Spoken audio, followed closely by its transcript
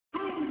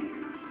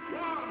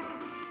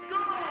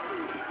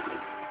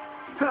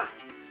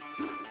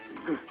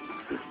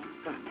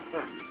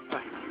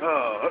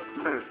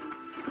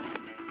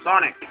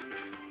Sonic!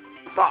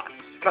 Fox,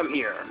 come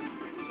here.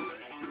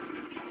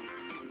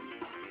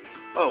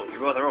 Oh, you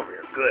both are over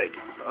here. Good.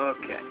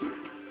 Okay.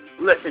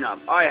 Listen up.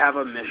 I have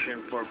a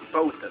mission for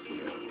both of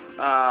you.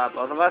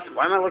 Both of us?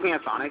 Why am I looking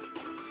at Sonic?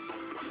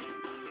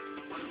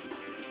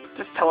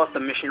 Just tell us the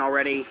mission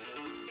already.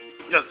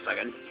 Just a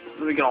second.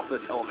 Let me get off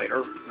this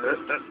elevator.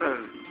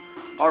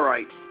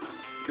 Alright.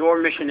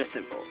 Your mission is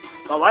simple.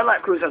 The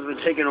Liylat Cruise has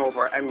been taken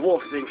over, and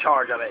Wolf is in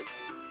charge of it.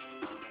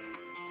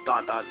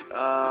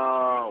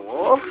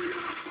 Wolf?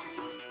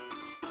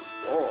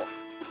 Wolf.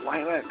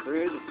 Liylat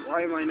Cruise?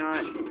 Why am I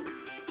not...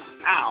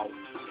 Ow.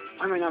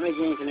 Why am I not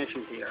making any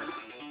connections here?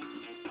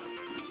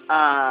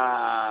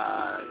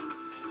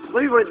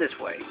 Let me put it this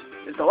way.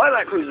 If the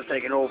Liylat Cruise is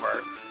taken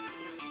over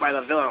by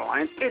the Villan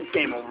Alliance, it's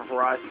game over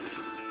for us.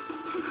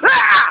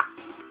 Ah!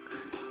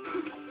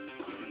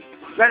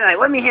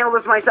 Let me handle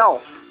this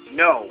myself.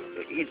 No,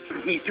 he's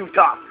too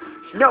tough.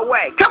 No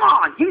way. Come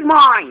on, he's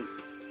mine.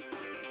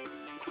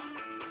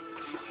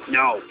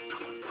 No.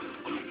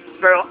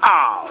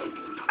 Ow.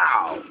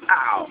 Ow.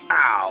 Ow.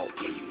 Ow.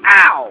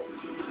 Ow.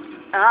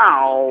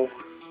 Ow.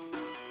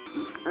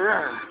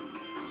 Ugh.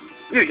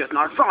 You just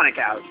knocked Sonic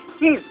out.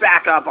 He's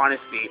back up on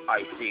his feet,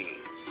 I see.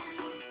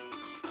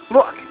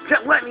 Look,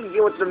 just let me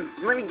deal with him.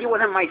 Let me deal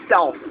with him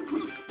myself.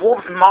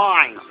 Wolf's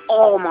mine.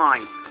 All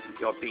mine.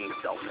 You're being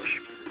selfish.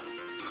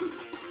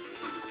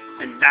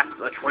 And that's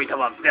the trait of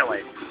a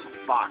villain,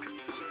 Fox.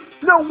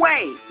 No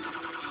way!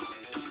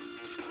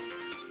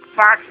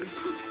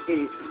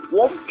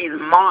 Wolf is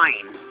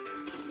mine.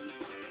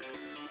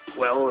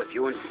 Well, if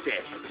you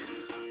insist,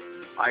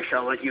 I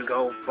shall let you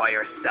go by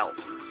yourself.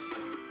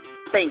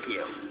 Thank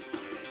you.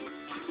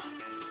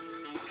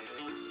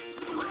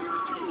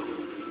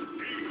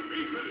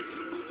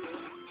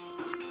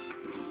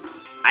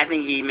 I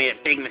think he made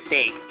a big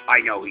mistake.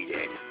 I know he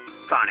did.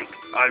 Sonic,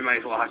 I might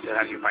as well have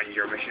you find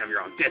your mission of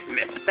your own.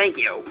 Dismissed. Thank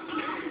you.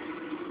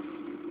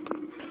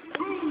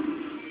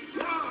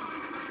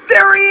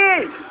 There he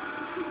is!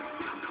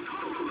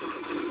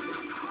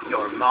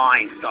 You're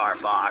mine, Star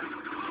Fox.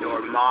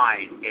 You're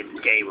mine. It's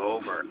game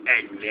over.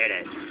 Admit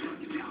it.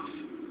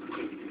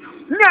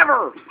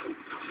 Never!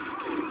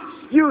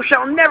 You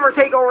shall never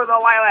take over the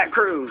Liylat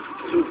Cruise.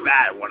 Too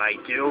bad. When I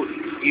do,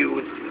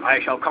 I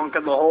shall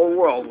conquer the whole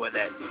world with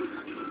it.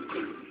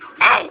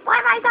 Hey, why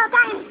am I so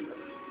tiny?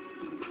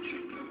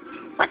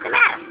 What's the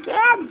matter,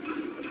 kid?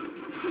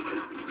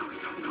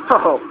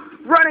 Oh,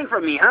 running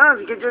from me, huh?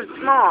 Because you're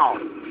small.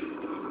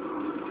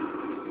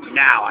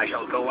 Now I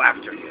shall go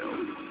after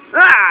you.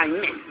 Ah, I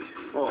missed.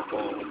 Oh.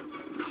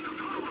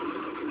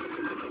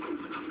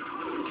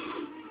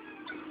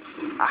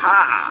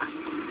 Aha.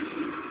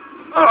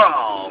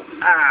 Oh,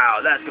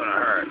 ow, that's gonna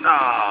hurt.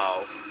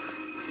 Oh.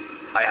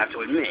 I have to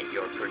admit,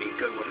 you're pretty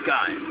good with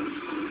guns.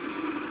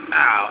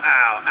 Ow.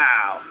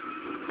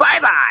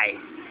 Bye-bye.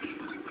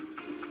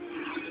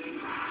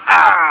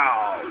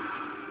 Ow!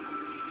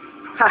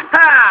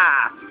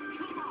 Ha-ha!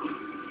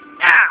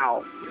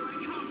 Ow!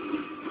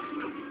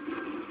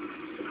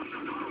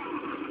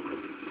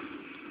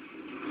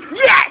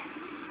 Yes!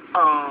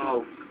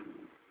 Oh.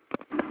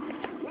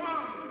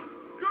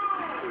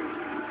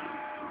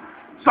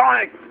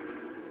 Sonic!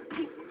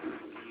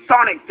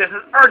 Sonic, this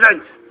is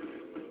urgent!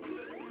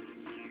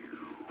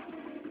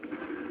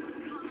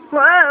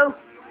 Whoa!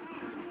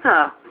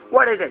 Huh,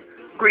 what is it?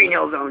 Green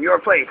Hill Zone, your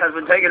place has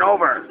been taken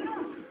over.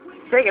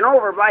 Taken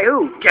over by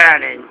who?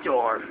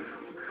 Ganondorf.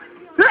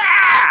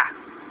 Ah!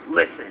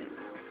 Listen,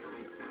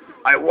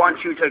 I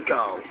want you to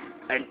go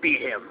and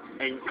beat him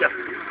and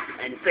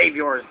save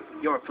your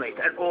place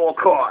at all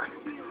costs.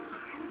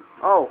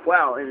 Oh,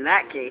 well, in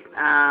that case,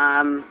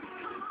 I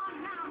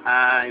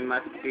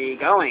must be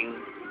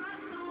going.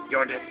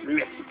 You're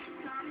dismissed.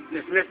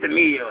 Dismissed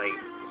immediately.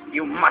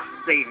 You must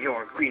save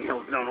your Green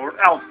Hill Zone or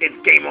else it's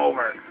game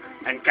over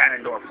and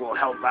Ganondorf will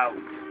help out.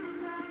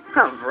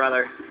 Oh,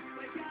 brother.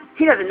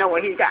 He doesn't know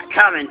what he's got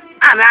coming.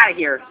 I'm out of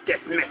here.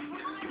 Dismissed.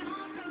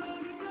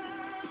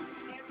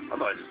 I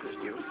thought I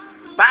dismissed you.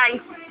 Bye.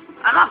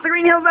 I'm off the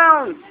Green Hill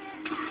Zone.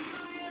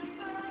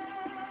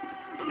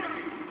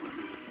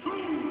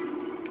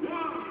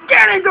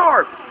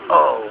 Ganondorf!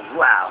 Oh,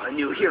 wow. A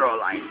new Hero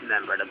Alliance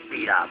member to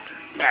beat up.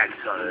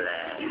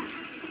 Excellent.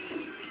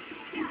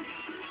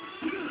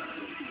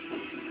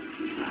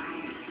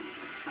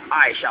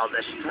 I shall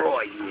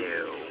destroy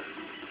you.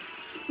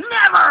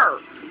 Never!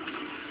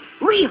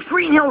 Leave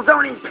Green Hill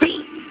Zone in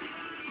peace!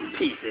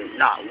 Peace is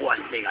not one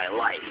thing I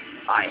like.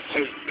 I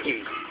hate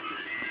peace.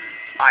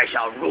 I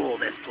shall rule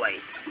this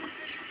place.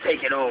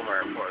 Take it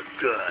over for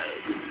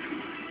good.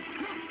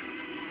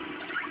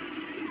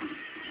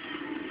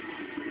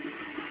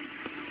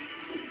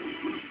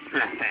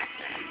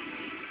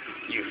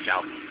 You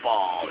shall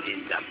fall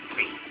in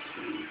defeat.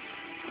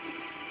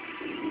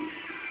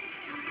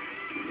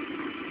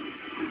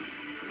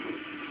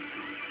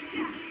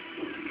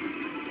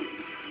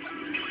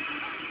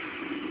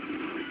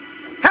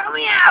 Help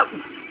me out!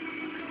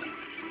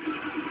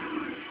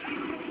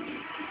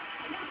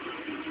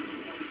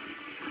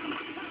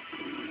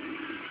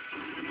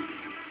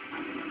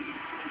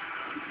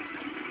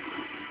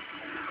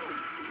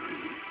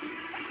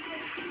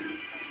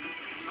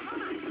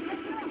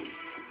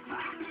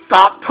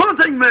 Stop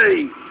taunting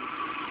me!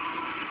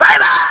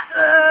 Bye-bye!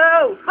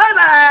 Oh,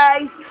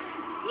 bye-bye!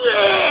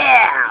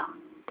 Yeah!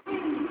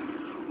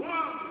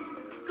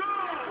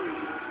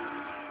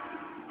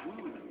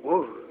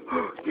 Whoa,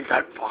 is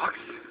that Fox?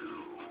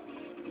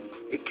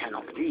 It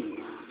cannot be.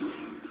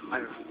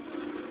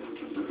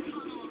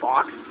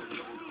 Fox?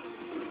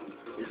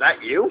 Is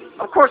that you?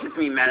 Of course it's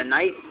me, Meta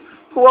Knight.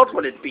 Who else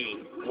would it be?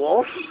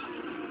 Wolf?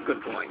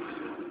 Good point.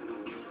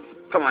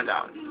 Come on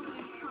down.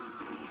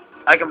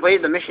 I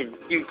completed the mission.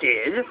 You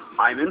did?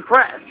 I'm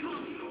impressed.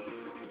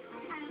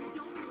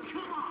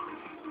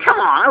 Come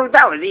on,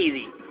 that was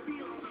easy.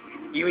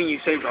 You mean you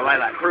saved the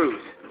Liylat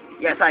Cruise?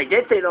 Yes, I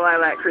did save the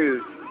Liylat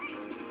Cruise.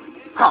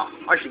 Huh,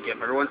 I should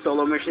give everyone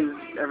solo missions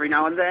every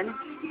now and then.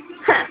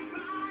 Heh.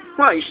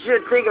 Well, you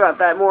should think about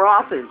that more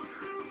often.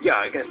 Yeah,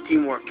 I guess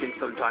teamwork can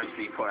sometimes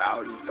be put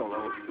out and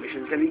solo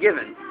missions can be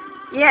given.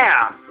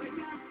 Yeah.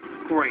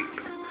 Great.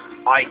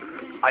 I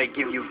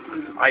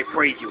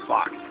praise you,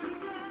 Fox.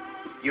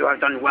 You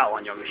have done well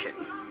on your mission.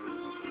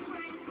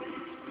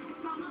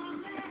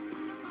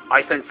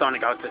 I sent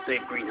Sonic out to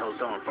save Green Hill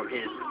Zone from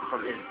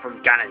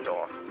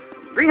Ganondorf.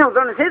 Green Hill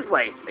Zone is his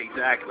place.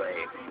 Exactly.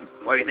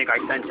 Why do you think I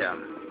sent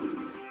him?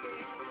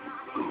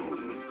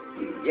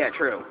 Yeah,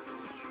 true.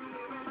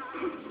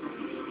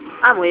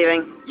 I'm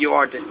leaving. You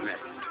are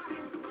dismissed.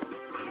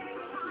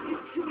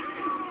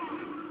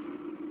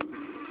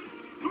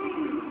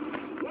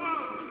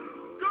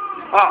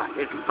 Oh,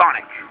 it's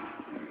Sonic.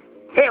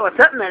 Hey, what's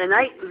up, Meta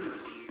Knight?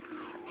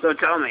 So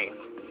tell me,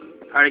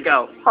 how'd it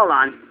go? Hold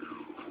on.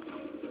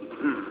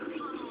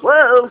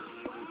 Whoa!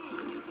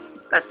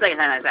 That's the second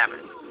time that's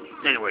happened.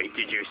 Anyway,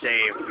 did you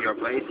save your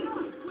place?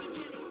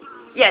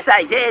 Yes,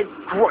 I did.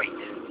 Great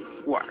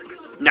work.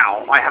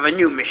 Now, I have a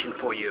new mission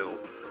for you.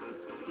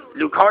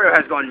 Lucario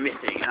has gone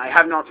missing, and I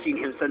have not seen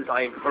him since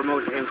I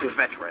promoted him to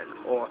veteran,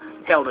 or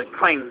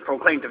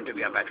proclaimed him to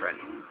be a veteran.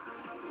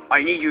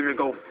 I need you to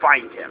go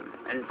find him,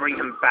 and bring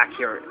him back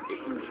here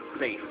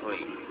safely.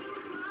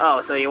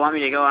 Oh, so you want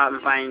me to go out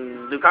and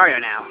find Lucario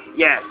now?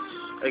 Yes,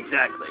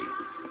 exactly.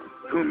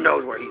 Who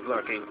knows where he's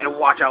lurking, and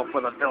watch out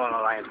for the Villan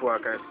Alliance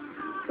workers.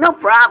 No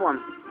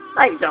problem.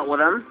 I've dealt with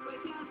them.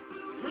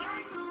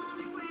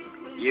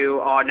 You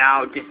are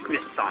now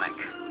dismissed, Sonic.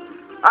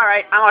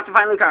 Alright, I'm off to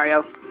find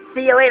Lucario.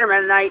 See you later,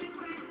 Meta Knight.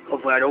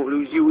 Hopefully I don't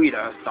lose you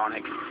either,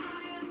 Sonic.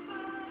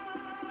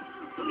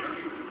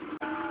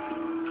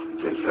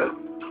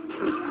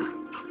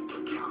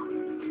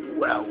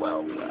 Well,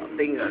 well, well.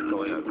 Things are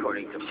going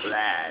according to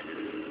plan.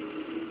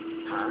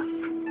 Huh?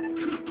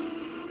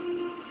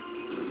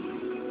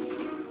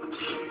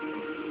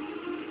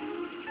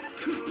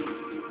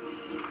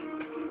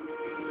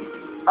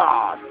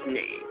 Aw,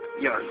 Snake,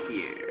 you're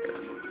here.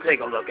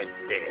 Take a look at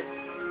this.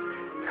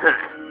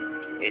 Huh.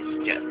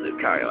 It's just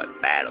Lucario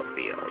at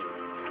Battlefield.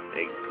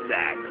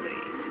 Exactly.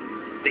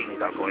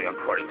 Things are going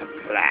according to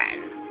plan.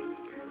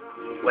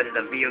 When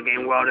the video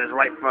game world is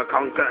ripe for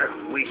conquer,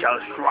 we shall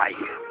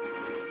strike.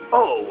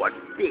 Oh, what's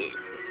this?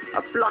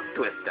 A plot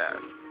twister.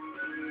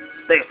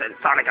 They sent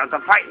Sonic out to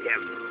fight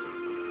him.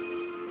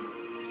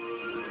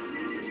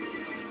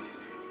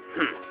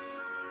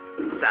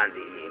 Sounds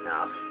easy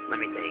enough. Let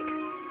me think.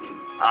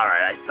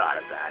 Alright, I thought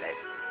about it.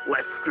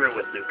 Let's screw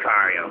with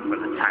Lucario for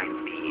the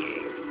time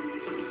being.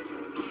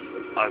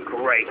 A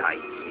great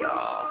idea.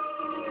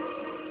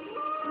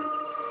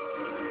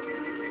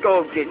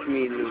 Go get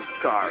me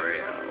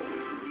Lucario.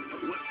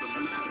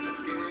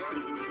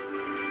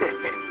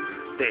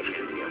 There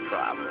shouldn't be a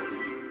problem.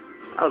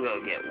 I'll go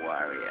get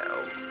Wario.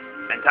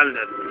 And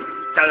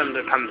tell him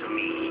to come to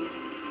me.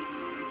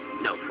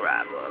 No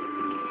problem.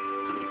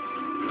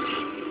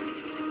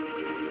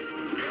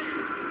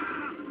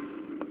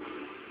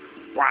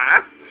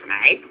 What?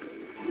 Snake?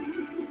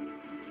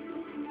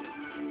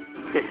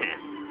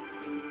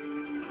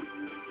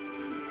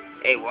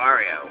 Hey,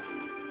 Wario.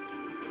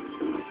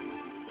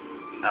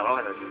 Oh, what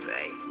was I supposed to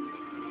say?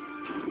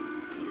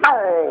 No,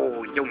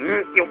 you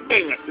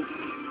idiot.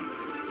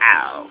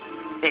 Ow.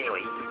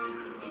 Anyway,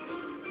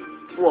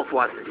 Wolf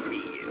wants to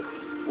see you.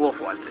 Wolf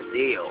wants to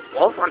see you.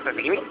 Wolf wants to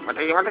see me? What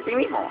does he want to see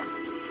me for?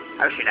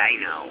 How should I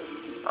know?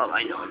 All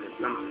I know is it's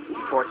some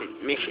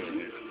important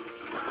mission.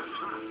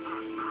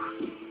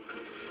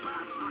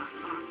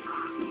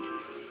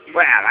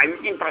 Well, I'm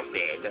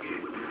interested.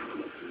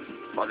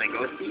 Well, then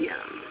go see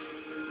him.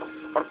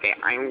 Okay,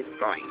 I'm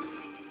going.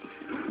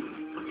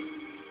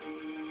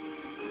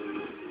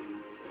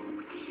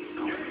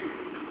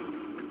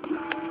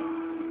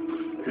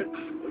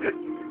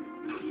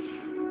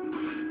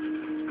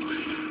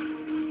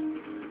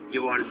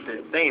 You wanted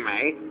the same,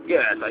 eh?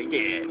 Yes, I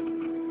did.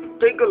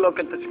 Take a look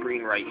at the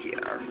screen right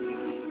here.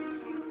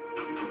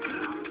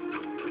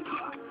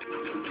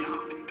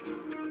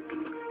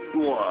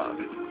 Whoa.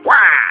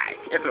 Why?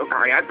 It's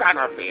Lucario at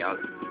Battlefield.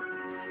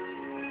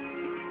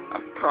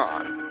 Of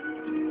course.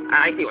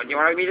 I see what you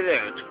want me to do.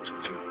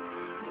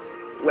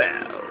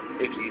 Well,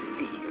 if you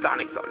see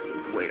Sonic's on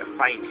his way to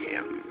find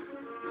him.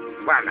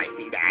 Well, I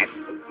see that.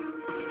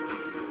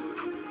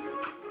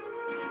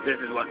 This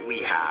is what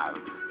we have.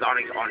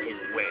 Sonic's on his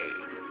way.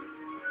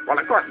 Well,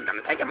 of course it's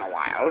gonna take him a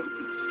while.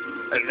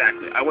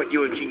 Exactly. I want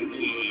you and King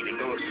E to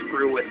go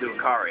screw with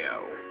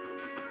Lucario.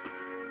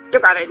 You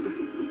got it.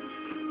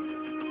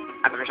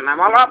 That's the mission I'm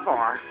all up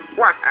for.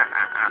 What?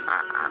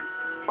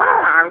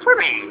 Wow, I'm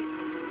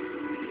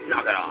swimming.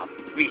 Knock it off.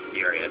 Be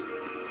serious.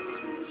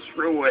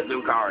 Screw with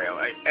Lucario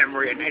at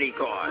every and any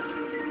cost.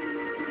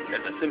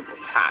 It's a simple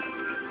task.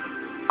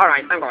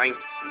 Alright, I'm going.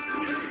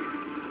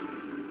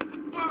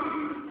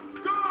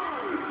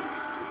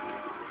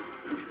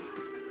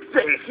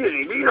 Say, excuse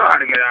me, do you know how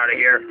to get out of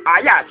here?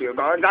 Yes, you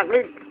go,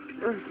 exactly.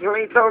 You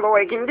ain't told the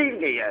way King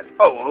Dedede yet.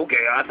 Oh, okay,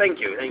 thank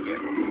you.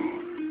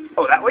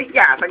 Oh, that way?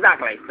 Yes,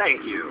 exactly.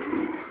 Thank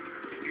you.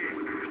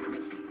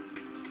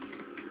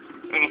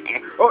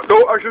 Oh,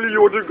 no, actually,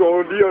 you want to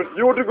go,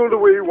 you want to go the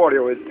way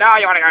Wario is. No,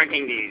 you want to go to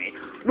King Dedede.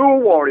 No,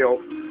 Wario.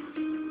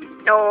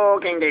 No,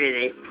 King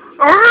Dedede.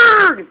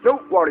 No,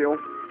 Wario.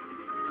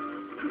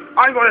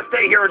 I'm going to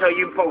stay here until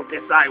you both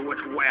decide which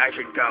way I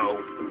should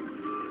go.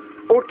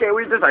 Okay,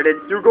 we decided.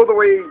 You go the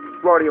way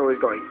Wario is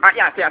going.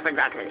 Yes,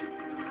 exactly.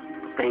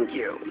 Thank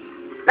you.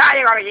 Now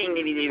you go to King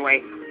Dedede's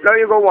way. Now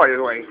you go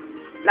Wario's way.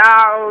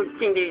 No,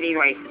 King Dedede's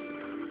way.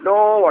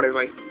 No, Wario's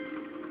way.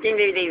 King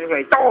Dedede's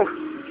way. Don't.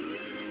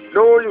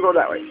 No, you go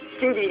that way.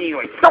 King Dedede's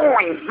way.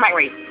 Doing my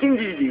way. King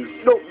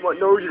Dedede.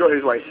 No, you go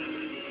his way.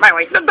 My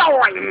way.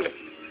 Doing.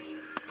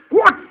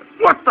 What?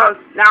 What the?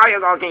 Now you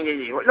go King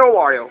Dedede's way. No,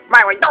 Wario.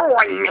 My way.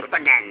 Doing it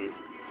again.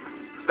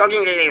 Go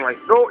King Dedede's way.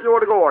 No, you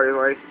want to go Wario's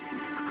way.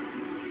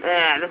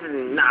 Yeah, this is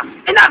enough.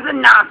 Enough's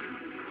enough.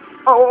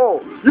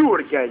 Oh, you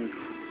again.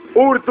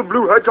 Oh, it's the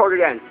blue hedgehog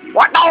again.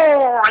 What?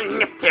 Oh, I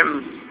nipped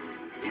him.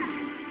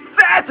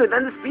 Faster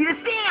than the speed of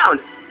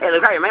sound. Hey,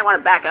 Lucario, you might want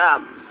to back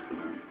up.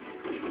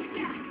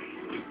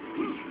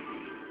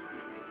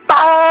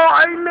 Oh,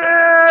 I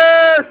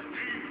missed.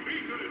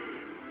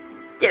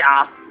 Get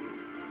off.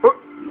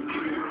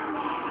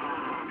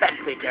 Let's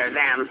take care of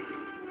them.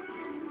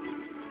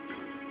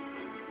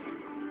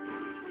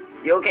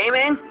 You okay,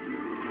 man?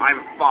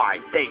 I'm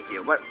fine, thank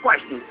you. But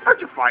question, how'd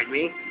you find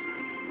me?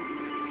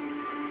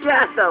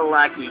 Just a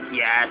lucky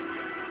guess.